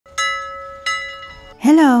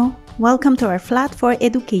Hello! Welcome to our Flat for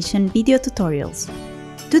Education video tutorials.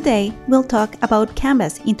 Today, we'll talk about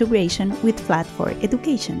Canvas integration with Flat for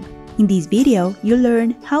Education. In this video, you'll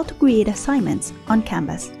learn how to create assignments on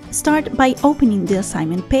Canvas. Start by opening the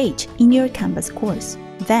assignment page in your Canvas course.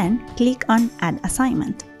 Then, click on Add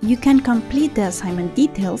Assignment. You can complete the assignment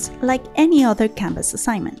details like any other Canvas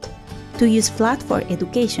assignment. To use Flat for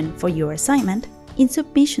Education for your assignment, in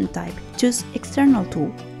Submission type, choose External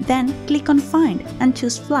Tool, then click on Find and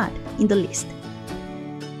choose Flat in the list.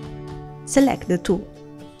 Select the tool.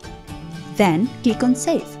 Then click on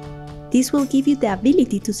Save. This will give you the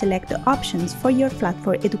ability to select the options for your Flat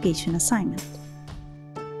for Education assignment.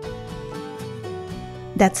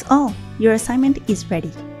 That's all, your assignment is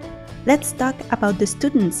ready. Let's talk about the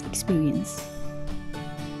student's experience.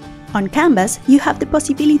 On Canvas, you have the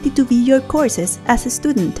possibility to view your courses as a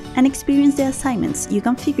student and experience the assignments you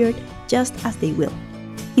configured just as they will.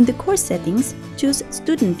 In the course settings, choose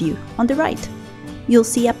Student View on the right. You'll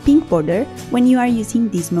see a pink border when you are using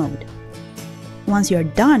this mode. Once you're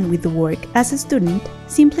done with the work as a student,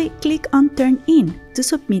 simply click on Turn In to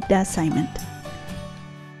submit the assignment.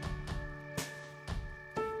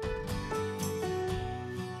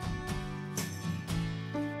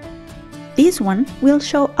 This one will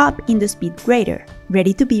show up in the SpeedGrader,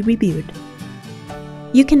 ready to be reviewed.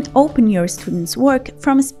 You can open your students' work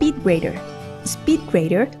from SpeedGrader.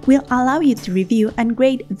 SpeedGrader will allow you to review and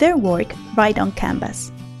grade their work right on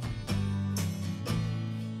Canvas.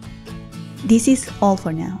 This is all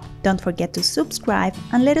for now. Don't forget to subscribe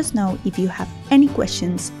and let us know if you have any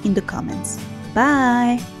questions in the comments.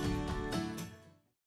 Bye!